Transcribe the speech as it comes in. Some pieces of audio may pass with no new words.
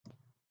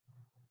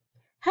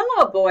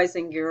Hello, boys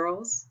and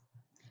girls.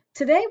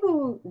 Today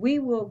we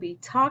will be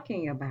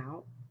talking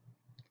about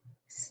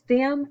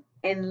stem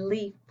and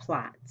leaf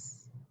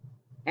plots.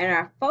 And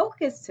our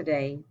focus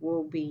today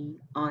will be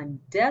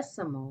on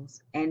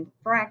decimals and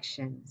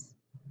fractions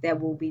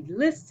that will be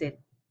listed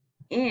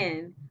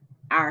in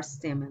our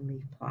stem and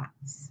leaf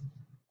plots.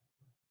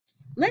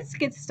 Let's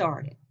get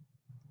started.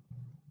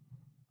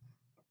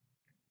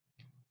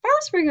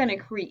 First, we're going to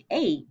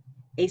create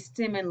a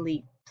stem and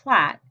leaf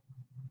plot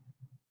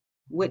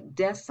with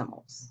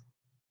decimals.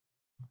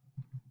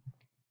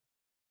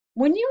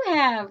 When you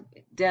have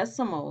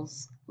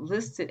decimals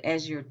listed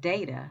as your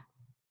data,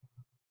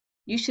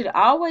 you should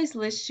always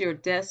list your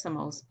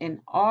decimals in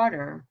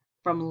order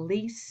from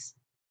least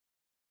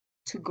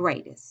to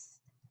greatest.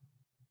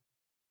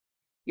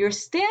 Your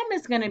stem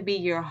is going to be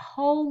your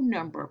whole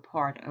number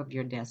part of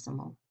your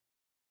decimal.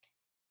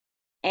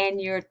 And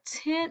your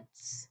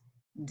tenths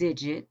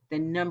digit, the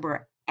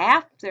number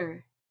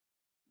after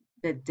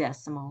the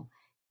decimal,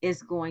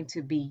 is going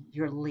to be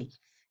your leaf.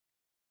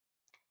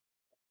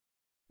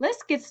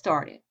 Let's get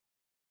started.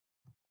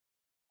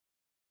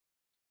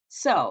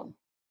 So,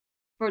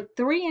 for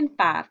 3 and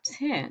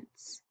 5/10,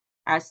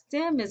 our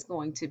stem is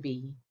going to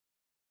be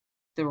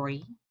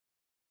 3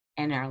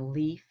 and our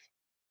leaf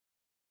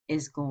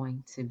is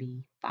going to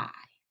be 5.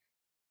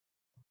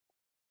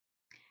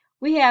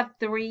 We have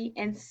 3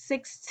 and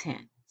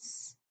 6/10,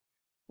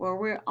 where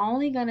we're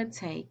only going to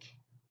take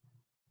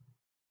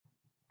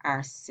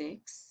our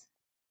 6/10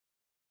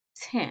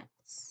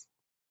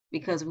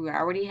 because we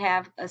already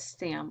have a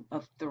stem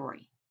of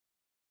 3.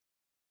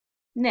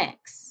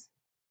 Next,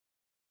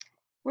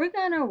 we're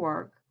going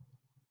to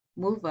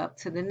move up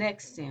to the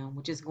next stem,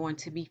 which is going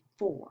to be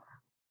 4.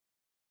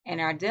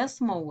 And our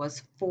decimal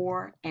was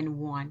 4 and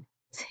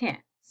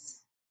 1/10.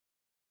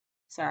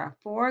 So our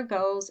 4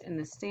 goes in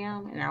the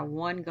stem and our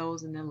 1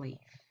 goes in the leaf.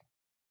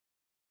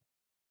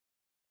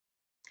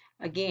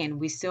 Again,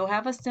 we still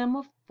have a stem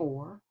of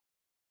 4.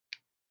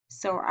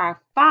 So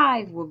our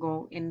 5 will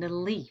go in the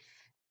leaf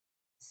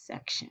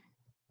section.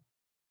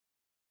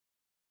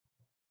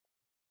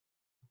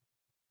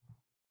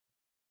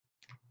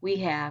 We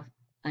have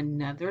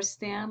another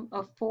stem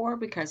of 4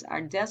 because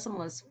our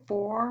decimal is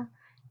 4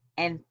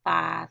 and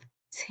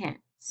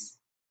 5/10.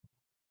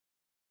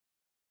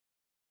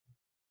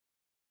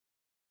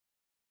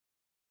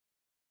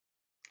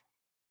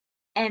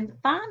 And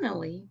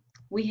finally,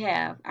 we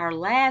have our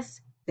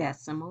last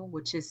decimal,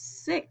 which is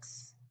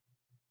 6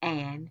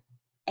 and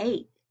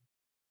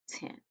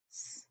 8/10.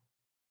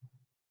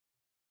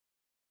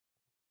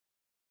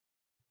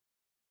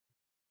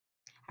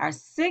 Our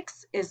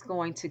 6 is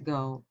going to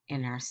go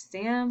in our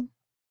stem,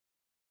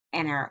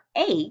 and our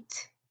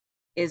 8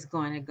 is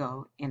going to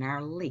go in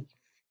our leaf.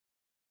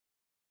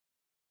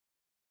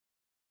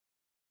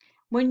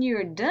 When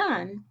you're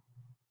done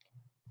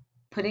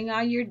putting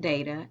all your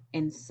data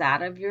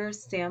inside of your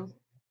stem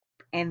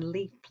and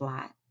leaf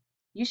plot,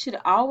 you should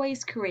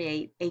always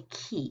create a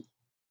key.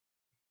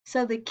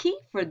 So the key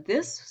for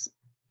this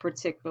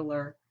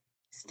particular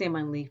stem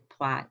and leaf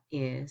plot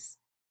is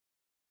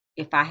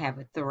if I have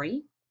a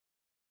 3,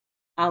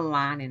 a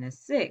line, and a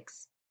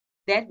 6,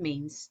 that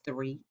means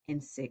 3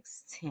 and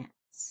 6/10.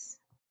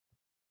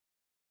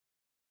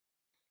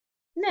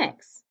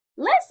 Next,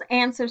 let's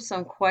answer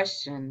some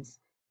questions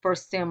for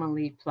stem and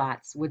leaf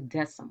plots with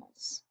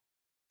decimals.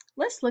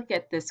 Let's look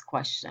at this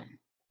question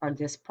or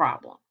this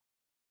problem.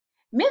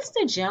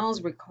 Mr.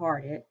 Jones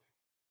recorded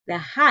the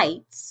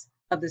heights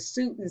of the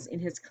students in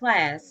his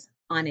class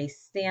on a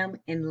stem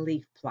and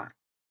leaf plot.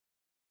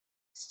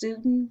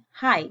 Student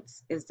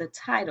heights is the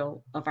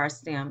title of our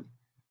stem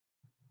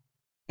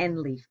and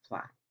leaf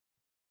plot.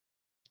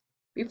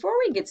 Before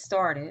we get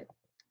started,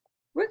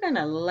 we're going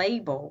to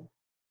label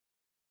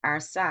our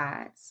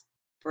sides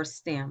for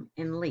stem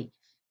and leaf.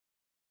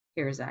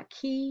 Here's our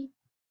key.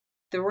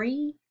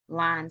 3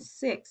 line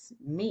 6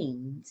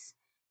 means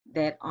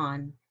that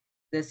on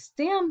the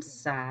stem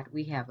side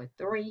we have a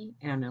 3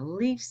 and on the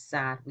leaf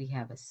side we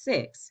have a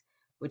 6,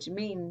 which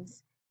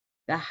means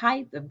the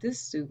height of this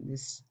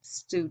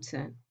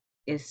student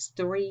is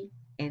 3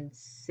 and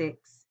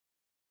 6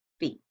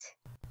 feet.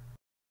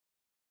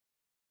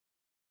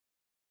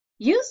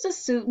 Use the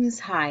student's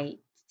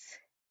height,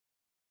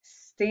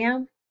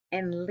 stem,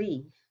 and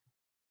leaf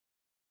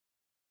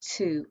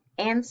to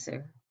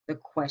answer the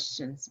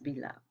questions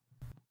below.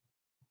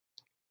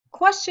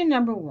 Question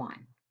number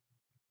 1.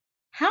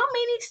 How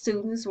many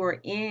students were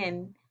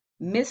in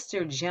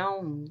Mr.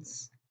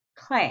 Jones'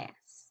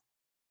 class?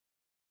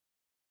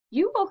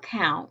 You will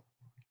count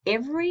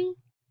every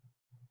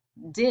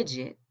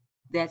digit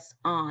that's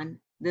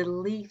on the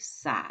leaf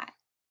side.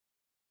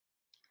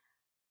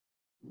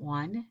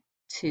 1,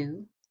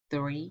 2,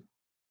 3,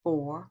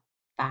 4,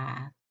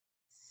 5,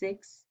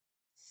 6,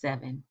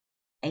 7,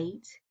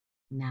 8,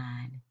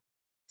 9,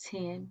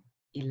 10,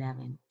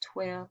 11,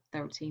 12,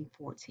 13,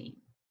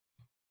 14.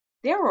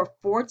 There were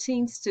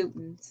 14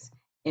 students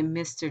in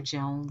Mr.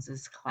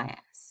 Jones's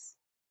class.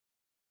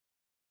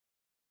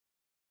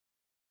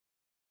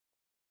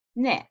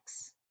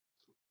 Next,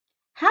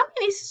 How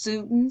many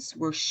students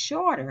were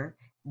shorter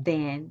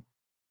than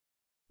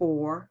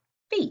 4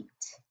 feet?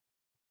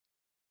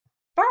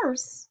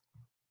 First,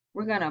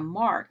 we're going to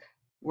mark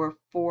where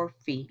 4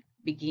 feet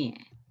begin.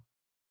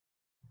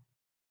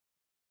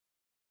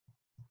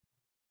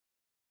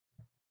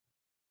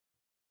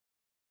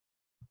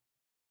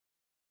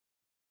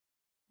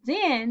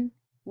 Then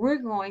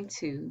we're going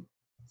to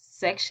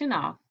section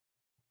off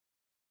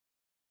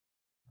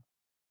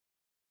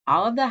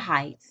all of the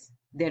heights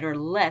that are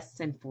less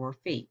than 4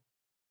 feet.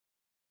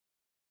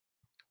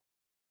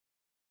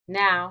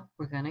 Now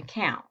we're going to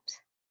count.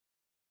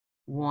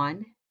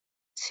 1,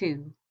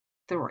 2,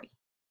 3.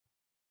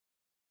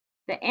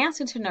 The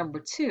answer to number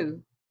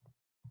 2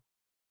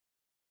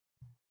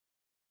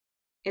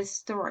 is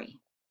 3.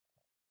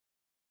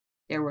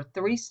 There were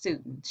 3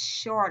 students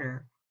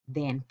shorter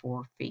than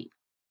 4 feet.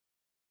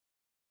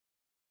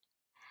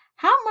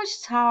 How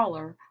much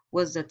taller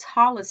was the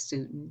tallest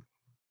student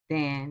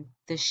than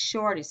the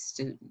shortest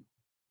student?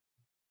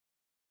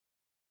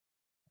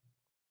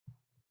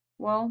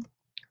 Well,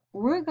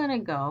 we're going to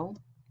go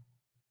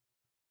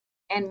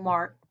and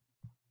mark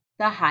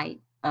the height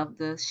of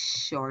the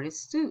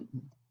shortest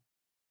student.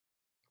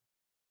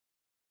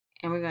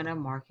 And we're going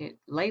to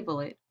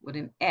label it with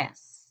an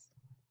S.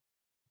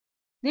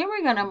 Then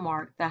we're going to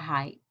mark the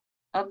height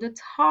of the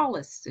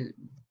tallest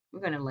student.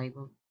 We're going to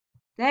label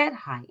that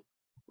height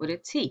with a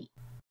T.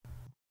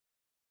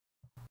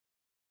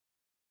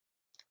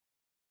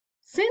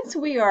 Since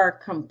we are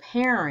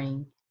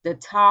comparing the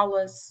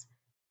tallest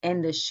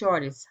and the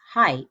shortest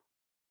height,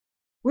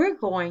 we're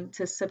going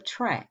to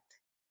subtract.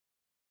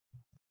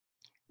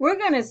 We're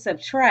going to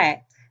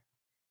subtract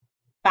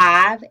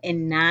 5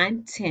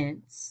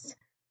 9/10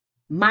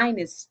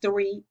 minus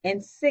 3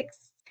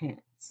 6/10.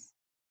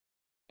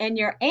 And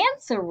your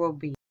answer will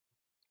be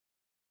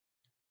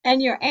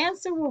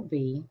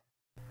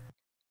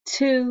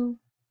 2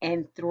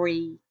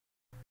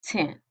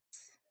 3/10.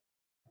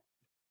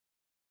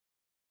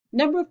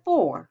 Number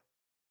 4,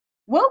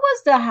 what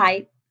was the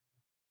height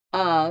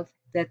of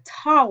the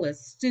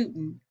tallest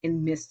student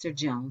in Mr.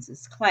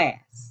 Jones's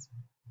class?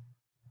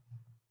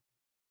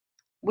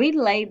 We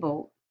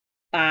labeled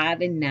 5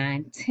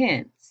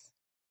 9/10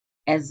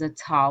 as the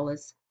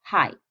tallest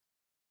height.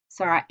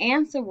 So our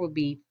answer will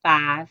be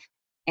 5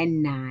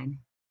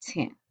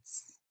 9/10.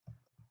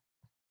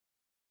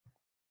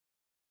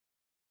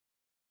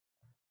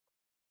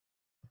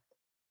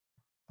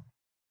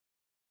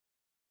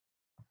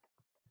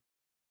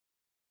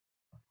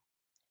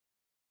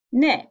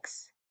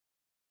 Next,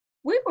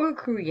 we will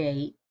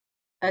create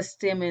a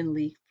stem and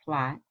leaf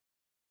plot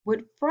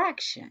with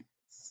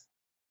fractions.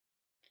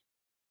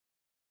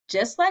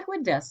 Just like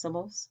with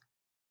decimals,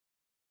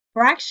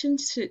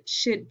 fractions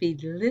should be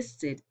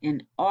listed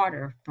in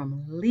order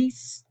from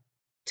least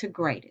to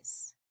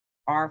greatest,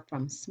 or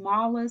from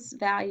smallest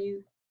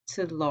value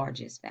to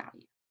largest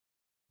value.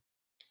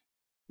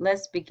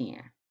 Let's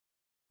begin.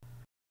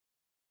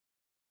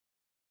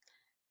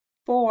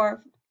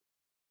 For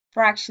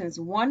fractions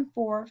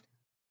 1/4,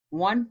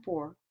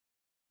 1/4,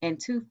 and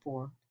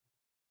 2/4,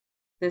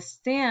 the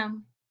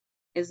stem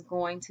is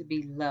going to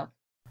be left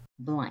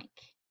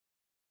blank.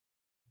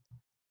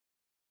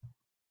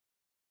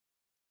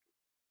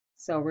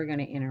 So we're going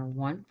to enter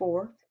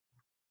 1/4,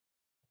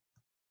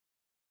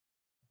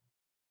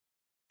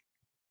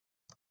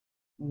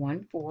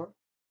 1/4,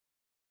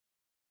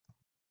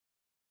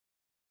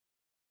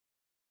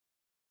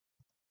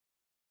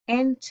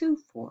 and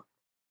 2/4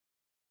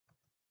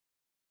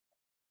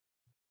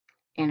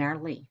 in our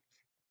leaf.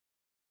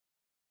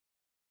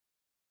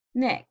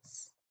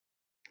 Next,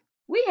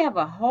 we have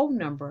a whole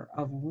number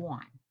of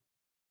 1,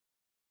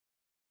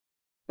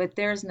 but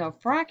there's no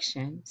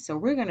fraction, so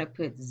we're going to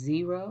put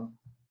 0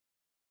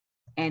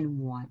 and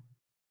 1,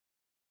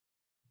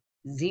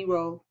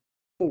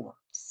 0/4.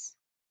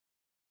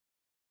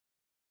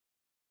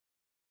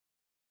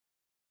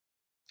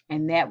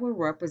 And that will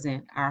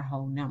represent our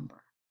whole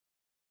number.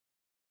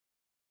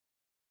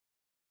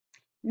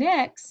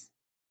 Next,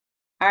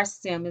 our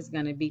stem is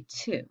going to be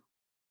 2.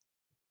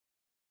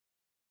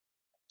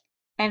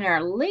 And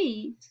our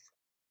leaves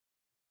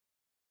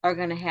are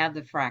going to have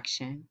the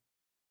fractions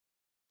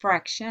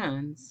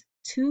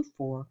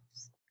 2/4,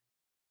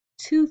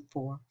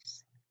 2/4,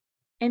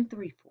 and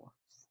 3/4.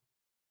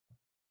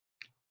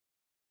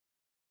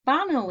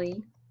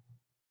 Finally,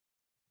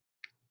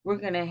 we're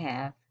going to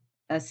have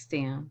a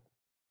stem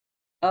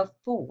of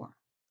 4.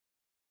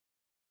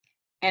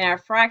 And our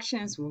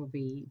fractions will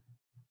be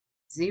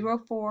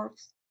 0/4,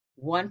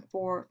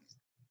 1/4,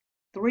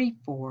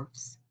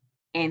 3/4,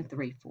 and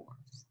 3/4.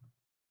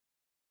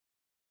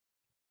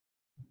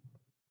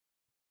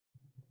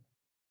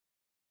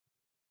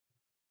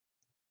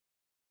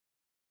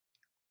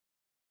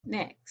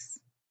 Next,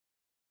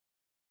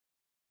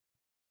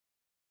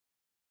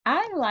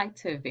 I like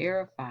to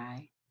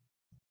verify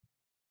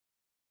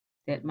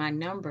that my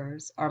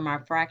numbers or my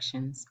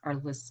fractions are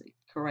listed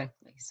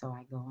correctly. So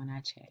I go and I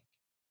check.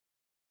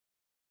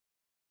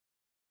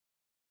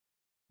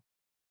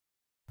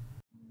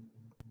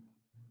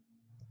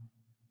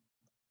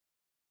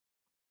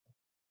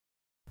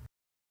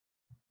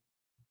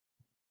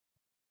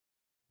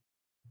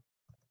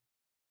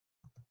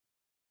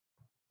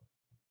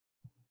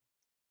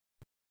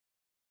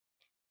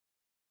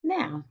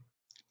 Now,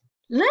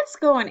 let's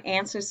go and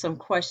answer some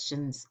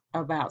questions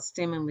about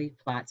stem and leaf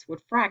plots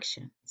with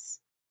fractions.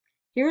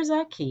 Here's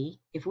our key.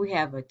 If we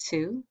have a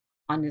 2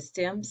 on the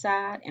stem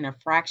side and a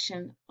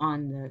fraction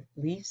on the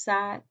leaf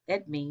side,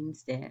 that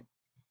means that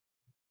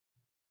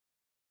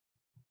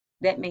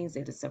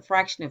it's a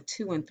fraction of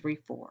 2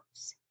 3/4.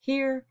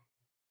 Here,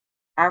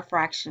 our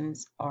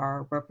fractions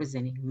are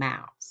representing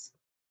miles.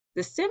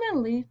 The stem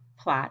and leaf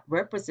plot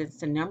represents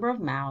the number of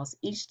miles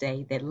each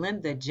day that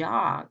Linda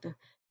jogged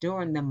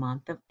during the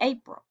month of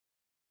April.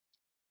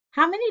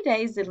 How many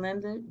days did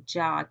Linda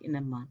jog in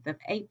the month of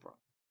April?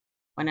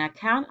 When I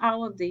count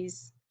all of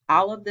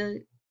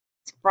the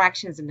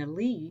fractions in the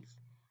leaf,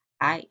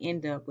 I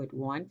end up with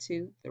 1,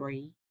 2,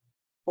 3,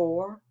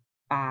 4,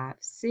 5,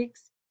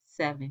 6,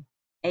 7,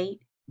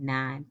 8,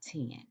 9,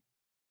 10.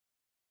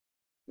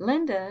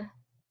 Linda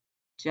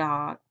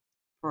jogged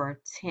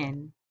for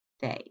 10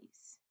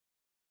 days.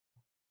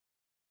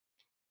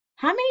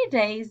 How many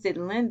days did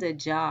Linda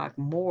jog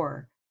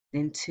more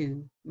than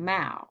 2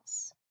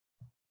 miles?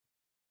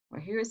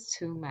 Well, here's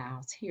 2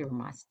 miles. Here are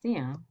my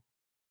stem.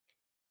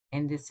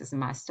 And this is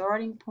my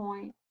starting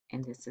point.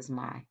 And this is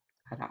my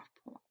cutoff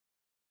point.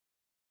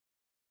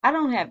 I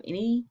don't have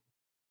any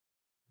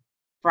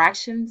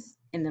fractions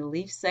in the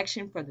leaf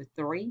section for the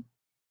 3.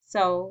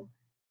 So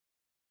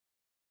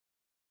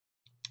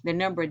the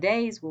number of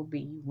days will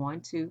be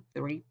 1, 2,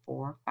 3,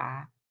 4,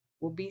 5,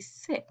 will be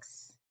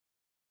 6.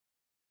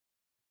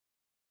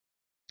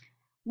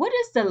 What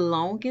is the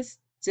longest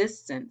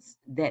distance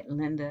that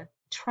Linda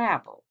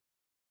traveled?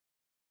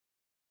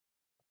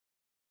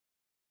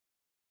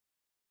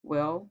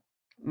 Well,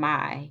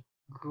 my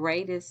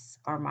greatest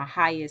or my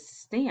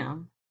highest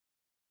stem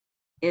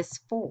is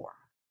 4.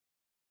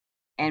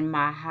 And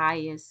my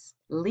highest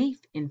leaf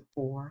in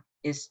 4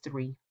 is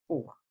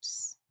 3/4.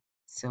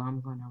 So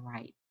I'm going to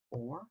write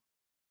 4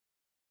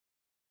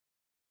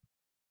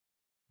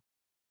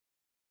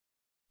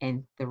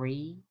 and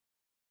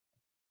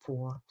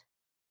 3/4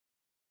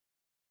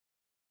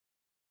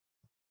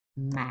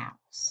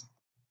 miles.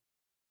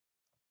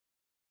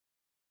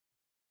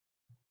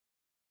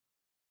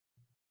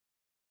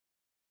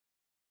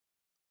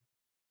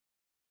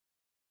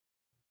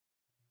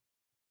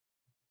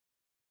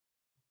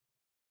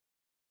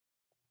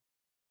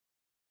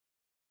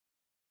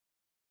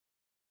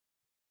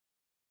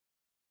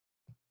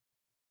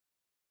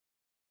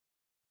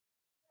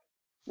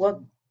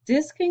 Well,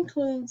 this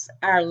concludes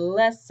our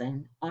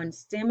lesson on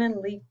stem and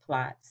leaf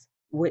plots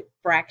with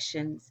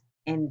fractions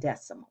and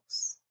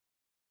decimals.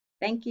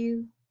 Thank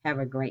you. Have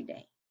a great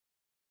day.